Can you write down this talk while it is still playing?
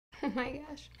my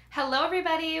gosh. Hello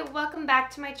everybody, welcome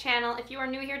back to my channel. If you are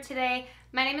new here today,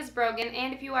 my name is Brogan,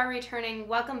 and if you are returning,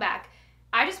 welcome back.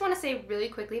 I just want to say really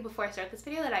quickly before I start this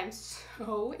video that I'm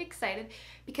so excited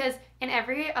because in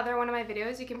every other one of my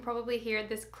videos you can probably hear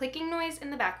this clicking noise in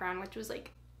the background, which was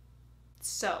like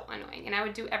so annoying, and I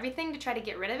would do everything to try to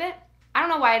get rid of it. I don't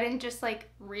know why I didn't just like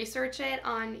research it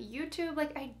on YouTube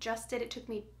like I just did. It took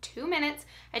me 2 minutes.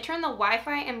 I turned the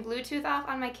Wi-Fi and Bluetooth off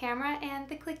on my camera and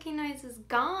the clicking noise is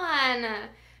gone.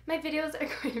 My videos are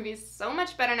going to be so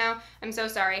much better now. I'm so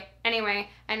sorry. Anyway,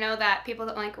 I know that people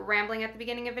don't like rambling at the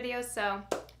beginning of videos, so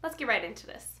let's get right into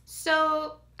this.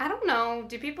 So, I don't know,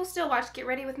 do people still watch Get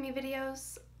Ready With Me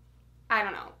videos? I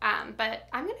don't know, but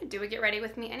I'm gonna do a Get Ready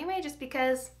With Me anyway just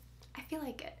because I feel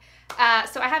like it.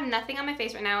 So I have nothing on my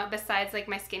face right now besides like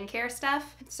my skincare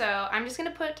stuff. So I'm just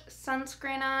gonna put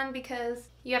sunscreen on because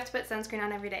you have to put sunscreen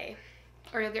on every day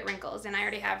or you'll get wrinkles, and I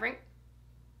already have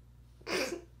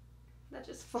wrinkles. That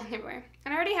just flew everywhere.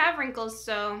 And I already have wrinkles,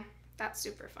 so that's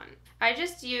super fun. I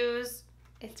just use,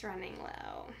 it's running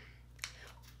low.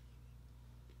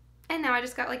 And now I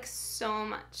just got like so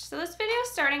much. So this video is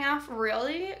starting off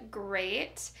really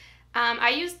great. I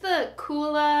used the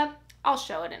Kula, I'll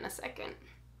show it in a second.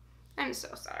 I'm so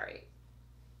sorry.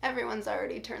 Everyone's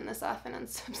already turned this off and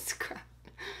unsubscribed.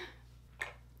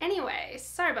 Anyway,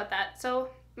 sorry about that. So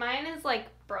mine is like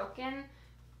broken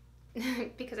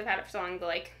because I've had it for so long, but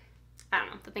like, I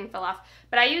don't know, the thing fell off.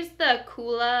 But I used the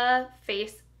Kula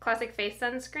Classic Face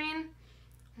Sunscreen.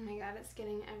 Oh my god, it's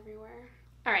getting everywhere.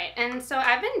 Alright, and so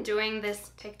I've been doing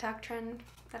this TikTok trend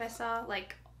that I saw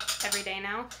like every day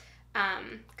now.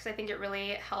 Because I think it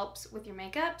really helps with your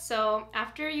makeup. So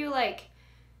after you like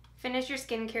finish your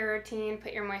skincare routine,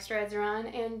 put your moisturizer on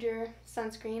and your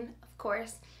sunscreen, of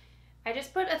course, I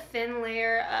just put a thin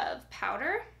layer of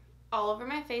powder all over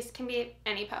my face. Can be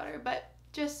any powder, but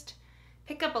just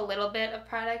pick up a little bit of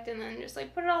product and then just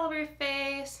like put it all over your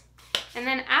face. And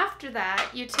then after that,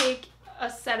 you take a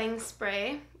setting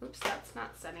spray. Oops, that's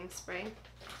not setting spray.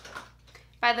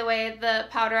 By the way, the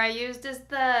powder I used is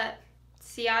the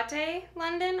Ciate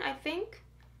London, I think.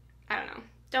 I don't know.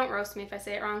 Don't roast me if I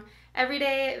say it wrong.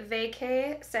 Everyday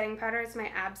Vacay setting powder is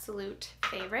my absolute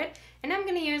favorite. And I'm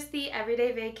going to use the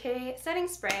Everyday Vacay setting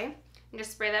spray and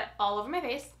just spray that all over my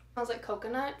face. It smells like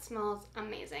coconut. It smells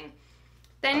amazing.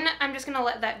 Then I'm just going to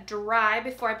let that dry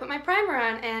before I put my primer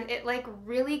on, and it like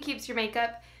really keeps your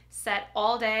makeup set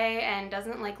all day and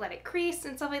doesn't like let it crease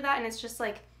and stuff like that, and it's just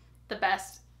like the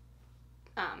best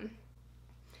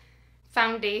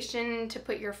foundation to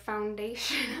put your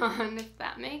foundation on, if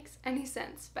that makes any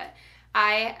sense. But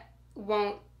I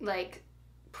won't like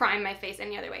prime my face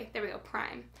any other way. There we go,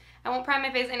 prime. I won't prime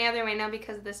my face any other way now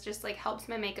because this just like helps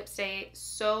my makeup stay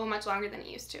so much longer than it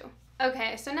used to.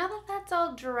 Okay, so now that that's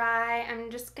all dry,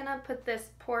 I'm just gonna put this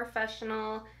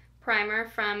Professional primer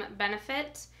from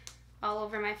Benefit all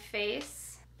over my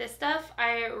face. This stuff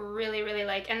I really, really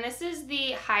like, and this is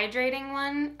the hydrating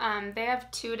one. They have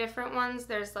two different ones.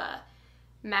 There's a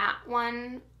matte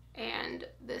one and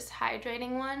this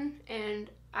hydrating one, and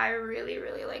I really,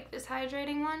 really like this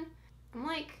hydrating one. I'm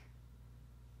like,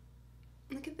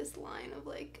 look at this line of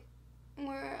like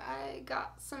where I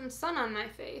got some sun on my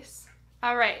face.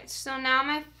 Alright, so now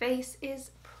my face is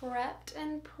prepped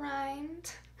and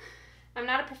primed. I'm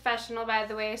not a professional, by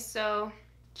the way, so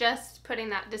just putting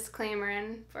that disclaimer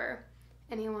in for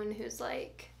anyone who's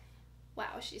like,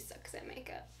 wow, she sucks at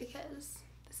makeup, because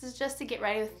this is just to get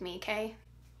ready with me, okay?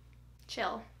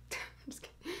 Chill. I'm just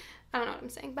kidding. I don't know what I'm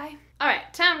saying. Bye.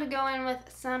 Alright, time to go in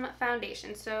with some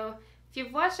foundation. So if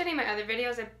you've watched any of my other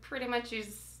videos, I pretty much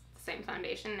use the same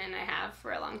foundation, and I have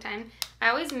for a long time. I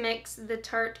always mix the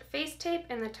Tarte Face Tape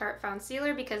and the Tarte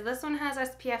Concealer because this one has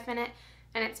SPF in it,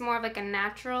 and it's more of like a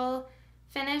natural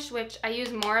finish, which I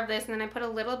use more of this, and then I put a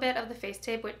little bit of the Face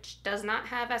Tape, which does not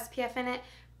have SPF in it,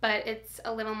 but it's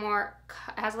a little more,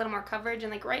 has a little more coverage.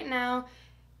 And like right now,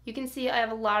 you can see I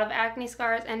have a lot of acne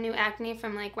scars and new acne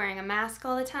from like wearing a mask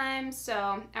all the time,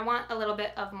 so I want a little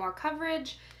bit of more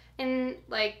coverage, and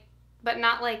like, but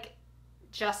not like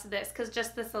just this, because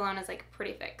just this alone is like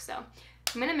pretty thick. So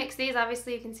I'm gonna mix these.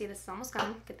 Obviously you can see this is almost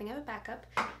gone. Good thing I have a backup.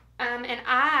 And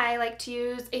I like to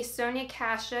use a Sonia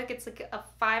Kashuk. It's like a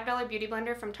 $5 beauty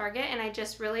blender from Target, and I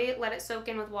just really let it soak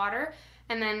in with water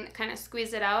and then kind of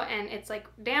squeeze it out, and it's like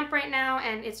damp right now,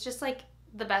 and it's just like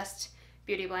the best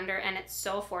beauty blender, and it's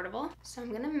so affordable. So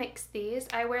I'm gonna mix these.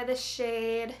 I wear the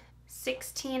shade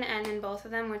 16N in both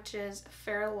of them, which is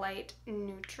Fair Light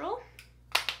Neutral.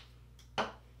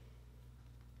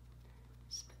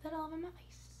 Just put that all over my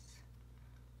face.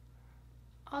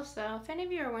 Also, if any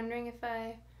of you are wondering if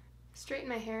I straighten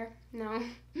my hair, no,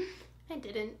 I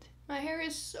didn't. My hair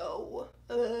is so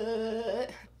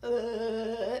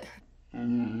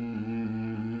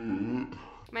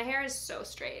my hair is so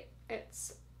straight.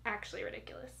 It's actually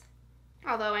ridiculous.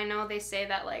 Although I know they say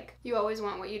that like you always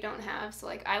want what you don't have, so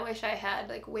like I wish I had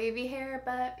like wavy hair,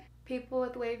 but people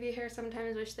with wavy hair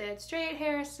sometimes wish they had straight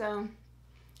hair, so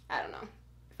I don't know.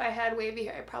 If I had wavy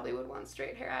hair, I probably would want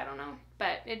straight hair, I don't know.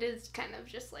 But it is kind of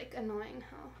just like annoying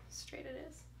how straight it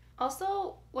is.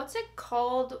 Also, what's it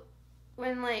called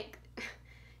when like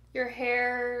your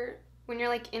hair, when you're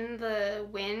like in the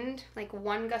wind, like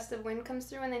one gust of wind comes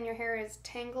through and then your hair is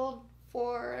tangled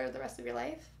for the rest of your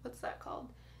life? What's that called?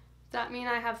 Does that mean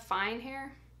I have fine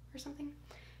hair or something?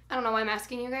 I don't know why I'm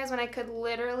asking you guys when I could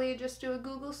literally just do a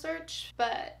Google search,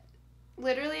 but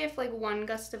literally if like one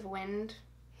gust of wind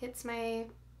hits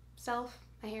myself,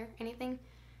 my hair, anything,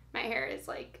 my hair is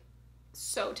like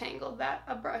so tangled that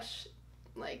a brush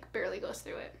like barely goes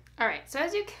through it. Alright, so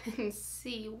as you can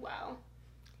see, wow,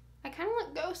 I kind of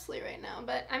look ghostly right now,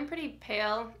 but I'm pretty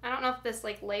pale. I don't know if this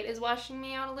like light is washing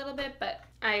me out a little bit, but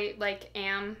I like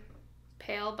am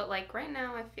pale, but like right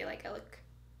now I feel like I look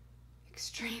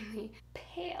extremely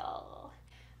pale.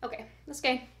 Okay, that's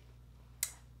okay.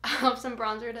 I'll have some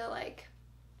bronzer to like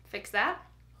fix that.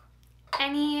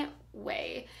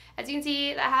 Anyway, as you can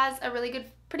see, that has a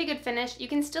pretty good finish. You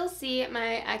can still see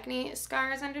my acne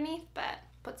scars underneath, but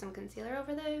put some concealer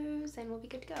over those and we'll be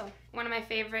good to go. One of my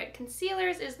favorite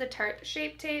concealers is the Tarte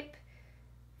Shape Tape.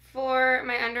 For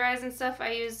my under eyes and stuff,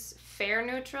 I use Fair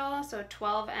Neutral, so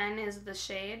 12N is the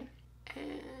shade.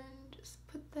 And just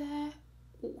put that.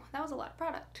 Ooh, that was a lot of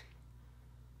product.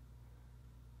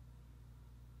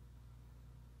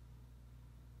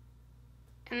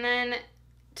 And then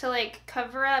to like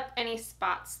cover up any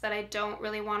spots that I don't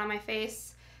really want on my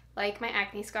face, like my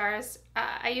acne scars,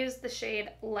 I use the shade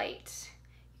Light.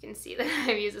 You can see that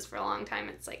I've used this for a long time.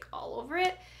 It's like all over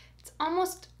it. It's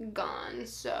almost gone,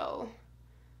 so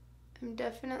I'm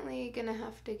definitely gonna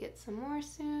have to get some more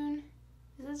soon.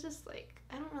 This is just like,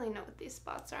 I don't really know what these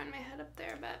spots are on my head up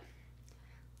there, but.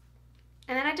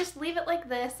 And then I just leave it like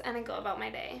this and I go about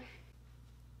my day.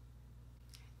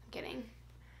 I'm kidding.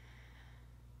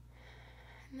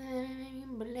 And then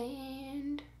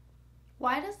blend.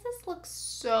 Why does this look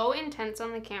so intense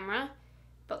on the camera,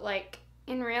 but like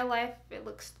in real life it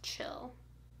looks chill?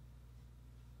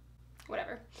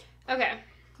 Whatever. Okay,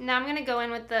 now I'm gonna go in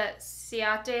with the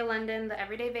Ciate London, the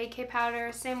Everyday Vacay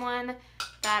powder, same one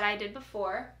that I did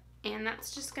before, and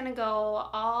that's just gonna go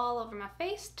all over my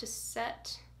face to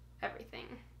set everything.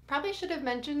 Probably should have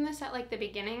mentioned this at like the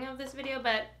beginning of this video,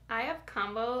 but I have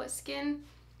combo skin,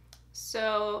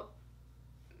 so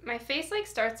my face like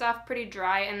starts off pretty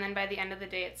dry and then by the end of the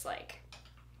day it's like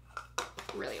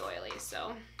really oily,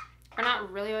 so, or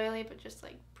not really oily, but just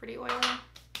like pretty oily.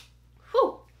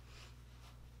 Whew!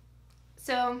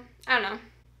 So, I don't know.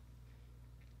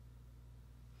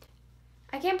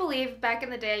 I can't believe back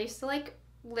in the day I used to like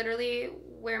literally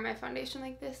wear my foundation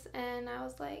like this and I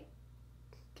was like,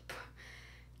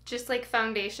 just like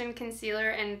foundation, concealer,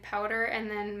 and powder and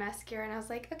then mascara and I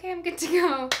was like, okay, I'm good to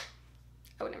go.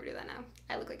 I would never do that now.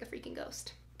 I look like a freaking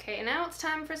ghost. Okay, now it's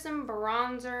time for some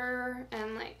bronzer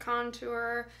and like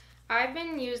contour. I've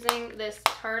been using this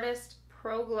Tarteist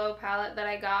Pro Glow palette that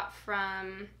I got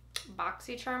from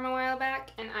BoxyCharm a while back,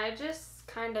 and I just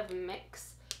kind of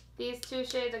mix these two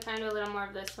shades. I kind of do a little more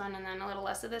of this one and then a little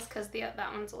less of this because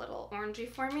that one's a little orangey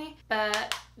for me.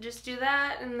 But just do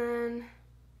that and then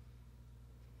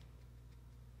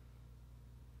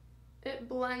it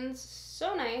blends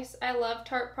so nice. I love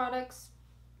Tarte products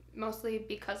mostly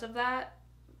because of that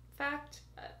fact,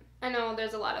 but I know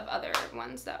there's a lot of other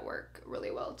ones that work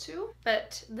really well too,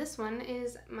 but this one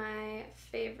is my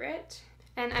favorite,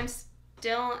 and I'm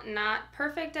still not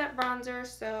perfect at bronzer,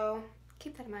 so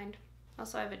keep that in mind.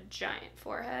 Also, I have a giant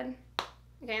forehead.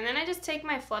 Okay, and then I just take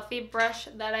my fluffy brush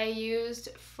that I used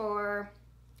for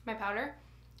my powder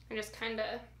and just kind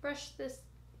of brush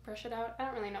it out. I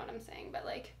don't really know what I'm saying, but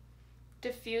like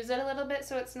diffuse it a little bit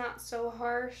so it's not so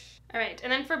harsh. Alright,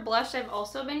 and then for blush, I've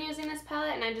also been using this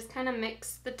palette and I just kind of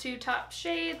mix the two top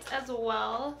shades as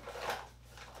well.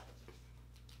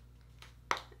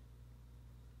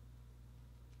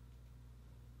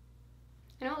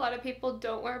 I know a lot of people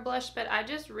don't wear blush, but I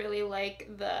just really like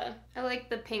the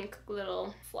pink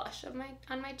little flush of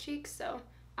on my cheeks, so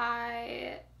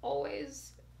I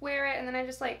always wear it and then I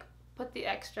just like put the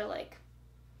extra like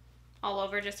all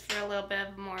over just for a little bit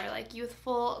of more like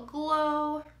youthful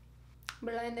glow.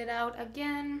 Blend it out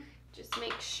again. Just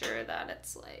make sure that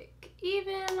it's like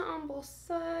even on both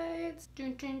sides.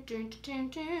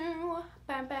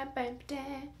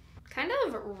 Kind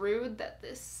of rude that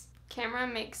this camera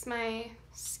makes my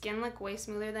skin look way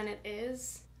smoother than it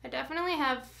is. I definitely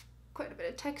have quite a bit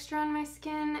of texture on my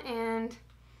skin, and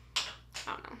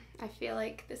I don't know. I feel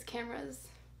like this camera's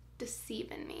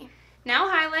deceiving me. Now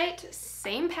highlight,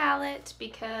 same palette,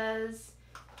 because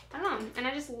I don't know, and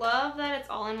I just love that it's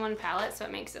all in one palette, so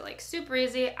it makes it like super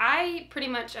easy. I pretty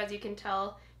much, as you can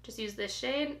tell, just use this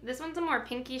shade. This one's a more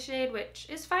pinky shade, which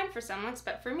is fine for some looks,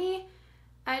 but for me,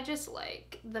 I just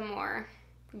like the more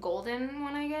golden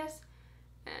one, I guess.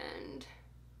 And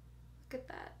look at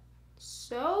that.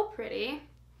 So pretty.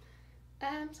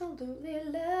 Absolutely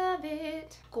love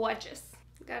it. Gorgeous.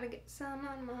 Gotta get some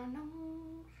on my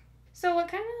nose. So what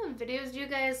kind of videos do you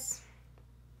guys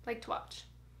like to watch?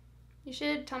 You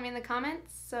should tell me in the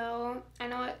comments so I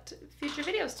know what future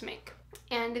videos to make.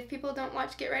 And if people don't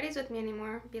watch Get Readies with me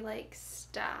anymore, be like,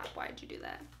 stop, why'd you do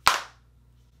that?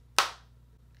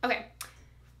 Okay,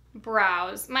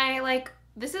 brows.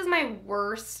 This is my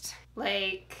worst,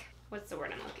 what's the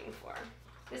word I'm looking for?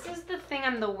 This is the thing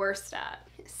I'm the worst at.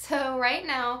 So right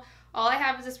now, all I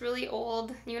have is this really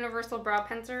old universal brow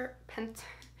pencil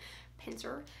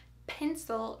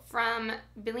from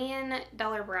Billion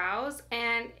Dollar Brows,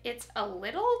 and it's a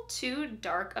little too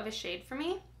dark of a shade for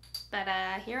me, but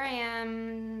here I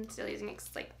am still using it 'cause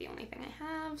it's like the only thing I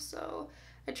have. So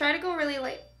I try to go really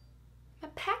light. My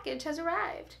package has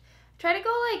arrived. I try to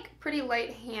go like pretty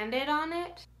light-handed on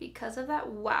it because of that.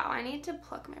 Wow, I need to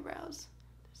pluck my brows.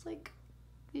 There's like,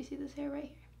 do you see this hair right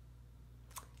here?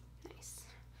 Nice.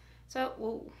 So,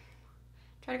 whoa.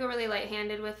 Try to go really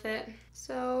light-handed with it.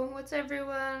 So, what's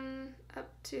everyone up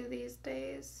to these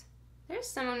days? There's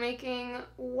someone making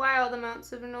wild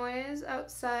amounts of noise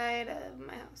outside of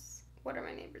my house. What are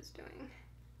my neighbors doing?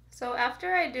 So,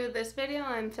 after I do this video,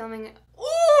 I'm filming it.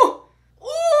 Ooh!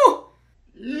 Ooh!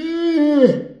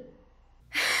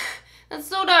 That's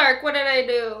so dark. What did I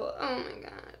do? Oh my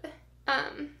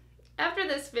god. After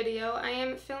this video, I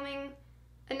am filming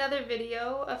another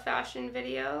video, a fashion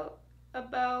video,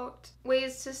 about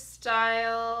ways to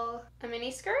style a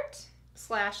mini skirt /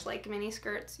 like mini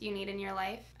skirts you need in your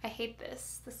life. I hate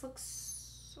this. This looks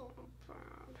so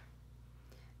bad.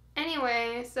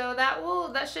 Anyway, so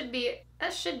that should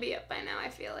be up by now, I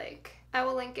feel like. I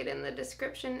will link it in the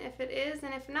description if it is,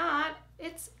 and if not,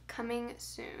 it's coming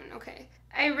soon. Okay.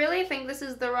 I really think this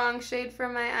is the wrong shade for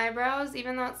my eyebrows,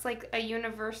 even though it's like a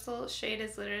universal shade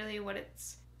is literally what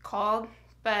it's called,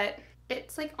 but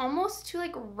it's like almost too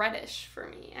like reddish for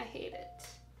me. I hate it.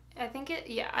 I think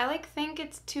I think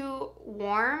it's too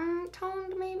warm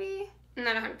toned maybe. I'm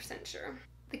not 100% sure.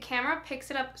 The camera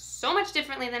picks it up so much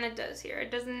differently than it does here.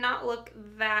 It does not look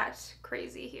that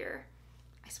crazy here.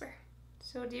 I swear.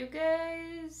 So do you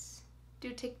guys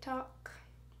do TikTok?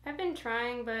 I've been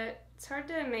trying, but it's hard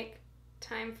to make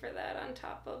time for that on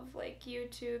top of like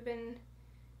YouTube and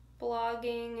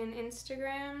blogging and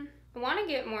Instagram. I want to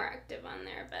get more active on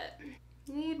there, but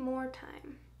need more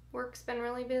time. Work's been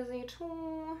really busy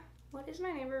too. What is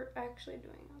my neighbor actually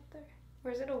doing out there?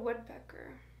 Or is it a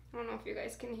woodpecker? I don't know if you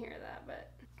guys can hear that,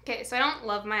 but... Okay, so I don't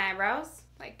love my eyebrows.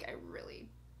 Like, I really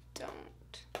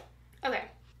don't. Okay.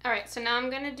 Alright, so now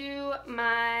I'm gonna do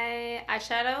my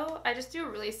eyeshadow. I just do a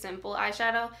really simple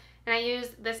eyeshadow, and I use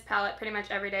this palette pretty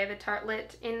much every day, the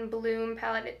Tartelette In Bloom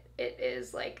palette. It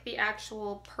is like the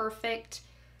actual perfect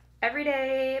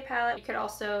everyday palette. You could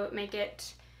also make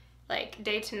it like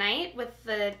day to night with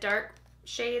the dark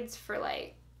shades for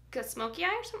like a smoky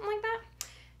eye or something like that.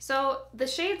 So the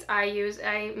shades I use,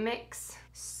 I mix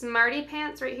Smarty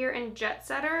Pants right here and Jet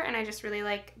Setter, and I just really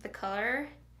like the color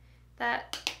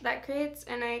that creates,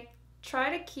 and I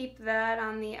try to keep that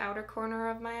on the outer corner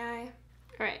of my eye.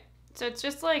 Alright, so it's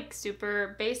just like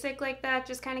super basic like that,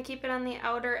 just kind of keep it on the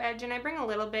outer edge, and I bring a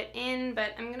little bit in,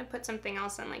 but I'm gonna put something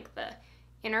else on like the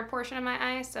inner portion of my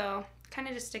eye, so kind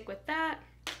of just stick with that.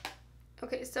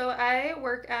 Okay, so I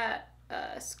work at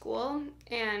a school,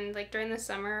 and like during the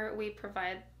summer we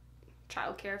provide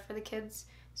childcare for the kids.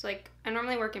 So like I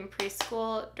normally work in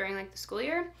preschool during like the school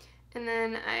year, and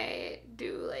then I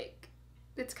do like,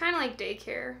 it's kind of like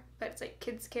daycare, but it's like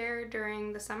kids care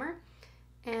during the summer.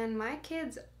 And my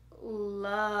kids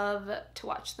love to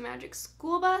watch The Magic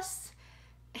School Bus.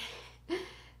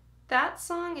 That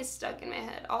song is stuck in my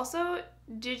head. Also,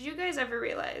 did you guys ever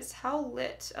realize how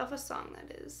lit of a song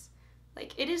that is?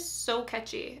 Like, it is so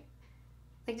catchy.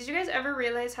 Like, did you guys ever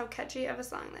realize how catchy of a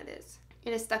song that is?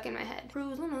 It is stuck in my head.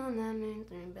 Cruising on that moon,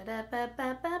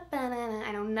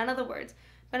 I know none of the words.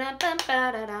 Swearing on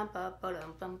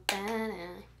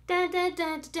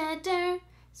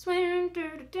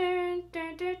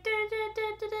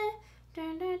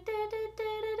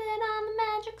the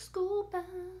magic school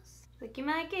bus. Like you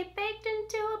might get baked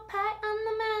into a pie on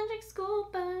the magic school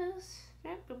bus.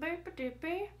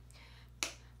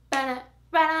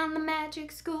 Right on the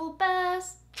magic school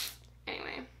bus.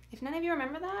 Anyway, if none of you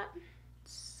remember that,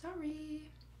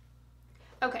 sorry.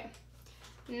 Okay,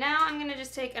 now I'm gonna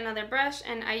just take another brush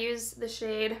and I use the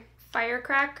shade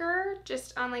Firecracker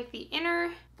just on like the inner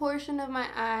portion of my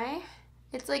eye.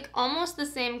 It's like almost the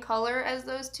same color as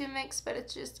those two mixed, but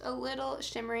it's just a little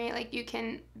shimmery, like you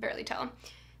can barely tell,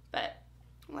 but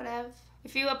whatever.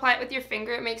 If you apply it with your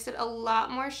finger, it makes it a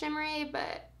lot more shimmery,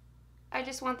 but I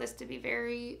just want this to be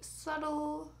very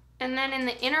subtle. And then in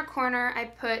the inner corner, I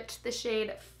put the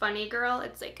shade Funny Girl.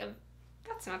 It's like a,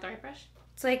 that's not the right brush.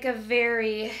 It's like a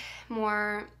very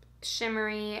more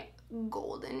shimmery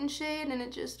golden shade, and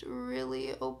it just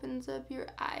really opens up your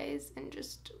eyes and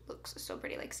just looks so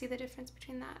pretty. Like, see the difference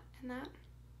between that and that?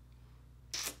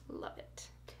 Love it.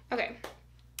 Okay.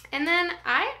 And then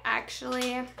I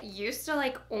actually used to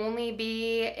like only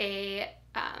be a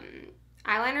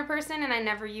eyeliner person, and I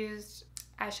never used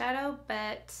eyeshadow,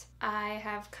 but I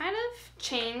have kind of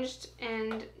changed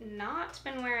and not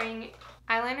been wearing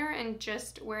eyeliner and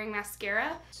just wearing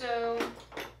mascara. So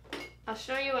I'll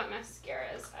show you what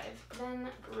mascaras I've been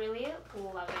really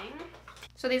loving.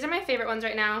 So these are my favorite ones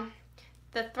right now.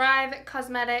 The Thrive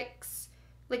Cosmetics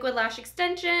Liquid Lash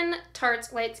Extension,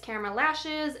 Tarte's Lights Camera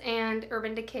Lashes, and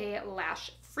Urban Decay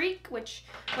Lash Freak, which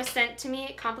was sent to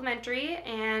me complimentary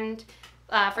and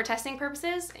for testing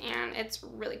purposes, and it's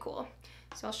really cool.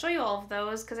 So I'll show you all of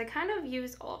those because I kind of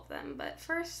use all of them, but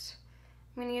first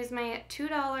I'm going to use my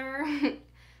 $2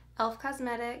 e.l.f.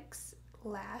 Cosmetics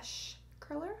Lash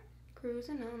Curler.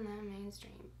 Cruising on that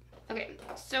mainstream. Okay,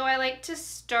 so I like to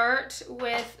start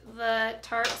with the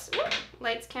Tarte's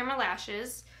Lights Camera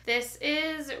Lashes. This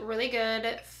is really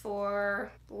good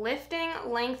for lifting,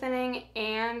 lengthening,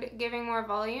 and giving more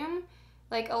volume.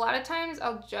 Like a lot of times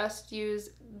I'll just use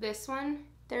this one.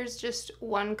 There's just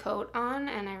one coat on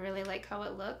and I really like how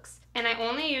it looks. And I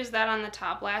only use that on the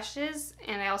top lashes,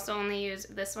 and I also only use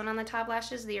this one on the top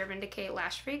lashes, the Urban Decay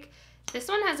Lash Freak. This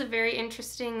one has a very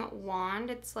interesting wand.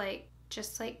 It's like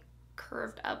just like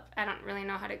curved up. I don't really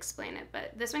know how to explain it,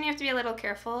 but this one you have to be a little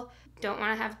careful. Don't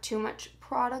want to have too much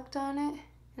product on it.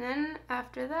 And then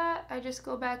after that, I just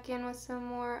go back in with some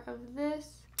more of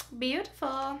this.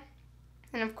 Beautiful.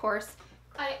 And of course,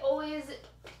 I always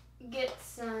get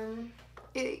some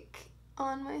ink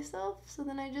on myself, so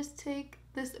then I just take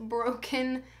this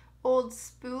broken old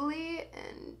spoolie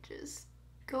and just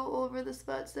go over the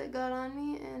spots that got on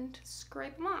me and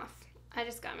scrape them off. I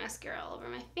just got mascara all over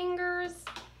my fingers.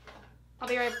 I'll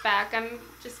be right back. I'm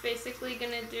just basically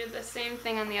gonna do the same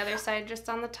thing on the other side, just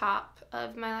on the top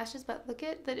of my lashes, but look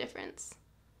at the difference.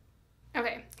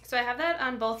 Okay, so I have that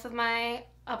on both of my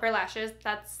upper lashes.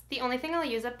 That's the only thing I'll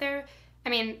use up there. I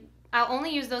mean, I'll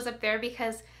only use those up there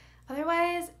because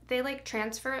otherwise they like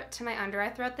transfer to my under eye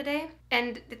throughout the day.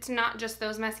 And it's not just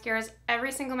those mascaras.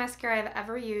 Every single mascara I've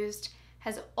ever used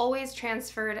has always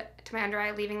transferred to my under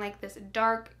eye, leaving like this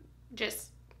dark,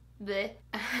 just the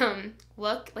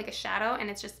look, like a shadow, and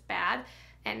it's just bad.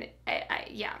 And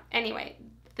yeah, anyway,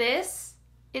 this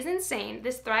is insane.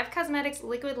 This Thrive Cosmetics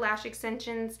Liquid Lash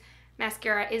Extensions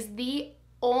mascara is the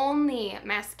only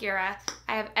mascara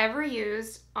I have ever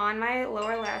used on my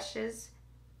lower lashes.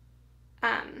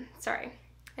 Sorry,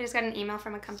 I just got an email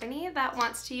from a company that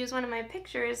wants to use one of my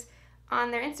pictures on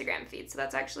their Instagram feed, so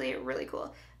that's actually really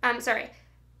cool. Sorry,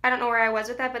 I don't know where I was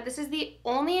with that, but this is the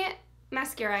only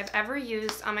mascara I've ever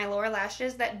used on my lower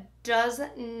lashes that does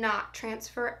not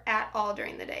transfer at all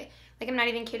during the day. Like, I'm not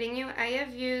even kidding you. I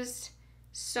have used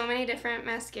so many different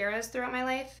mascaras throughout my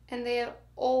life, and they have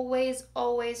always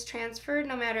transferred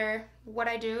no matter what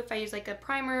I do. If I use like a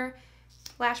primer,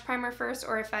 lash primer first,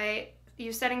 or if I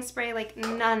use setting spray, like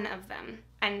none of them.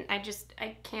 And I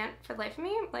can't for the life of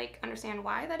me like understand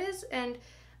why that is. And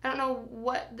I don't know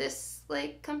what this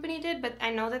like company did, but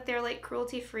I know that they're like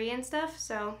cruelty free and stuff,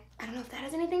 so I don't know if that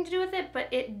has anything to do with it, but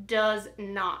it does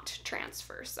not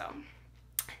transfer. So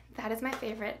that is my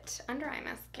favorite under eye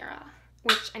mascara,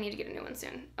 which I need to get a new one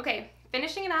soon. Okay,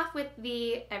 finishing it off with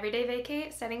the Everyday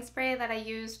Vacay setting spray that I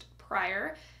used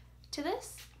prior to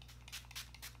this.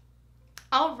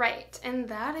 All right, and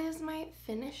that is my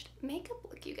finished makeup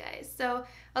look, you guys. So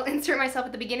I'll insert myself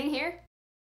at the beginning here.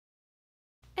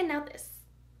 And now this.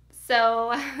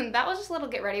 So that was just a little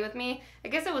get ready with me. I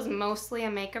guess it was mostly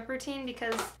a makeup routine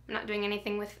because I'm not doing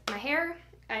anything with my hair.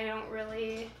 I don't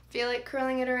really feel like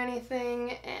curling it or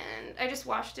anything, and I just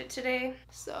washed it today.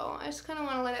 So I just kind of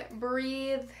want to let it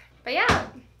breathe But yeah,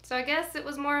 so I guess it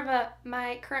was more of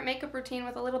my current makeup routine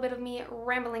with a little bit of me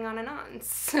rambling on and on.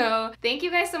 So thank you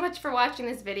guys so much for watching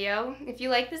this video. If you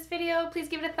like this video, please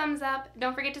give it a thumbs up.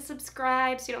 Don't forget to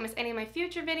subscribe so you don't miss any of my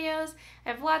future videos.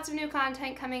 I have lots of new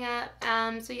content coming up.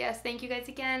 So yes, thank you guys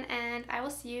again, and I will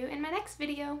see you in my next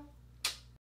video.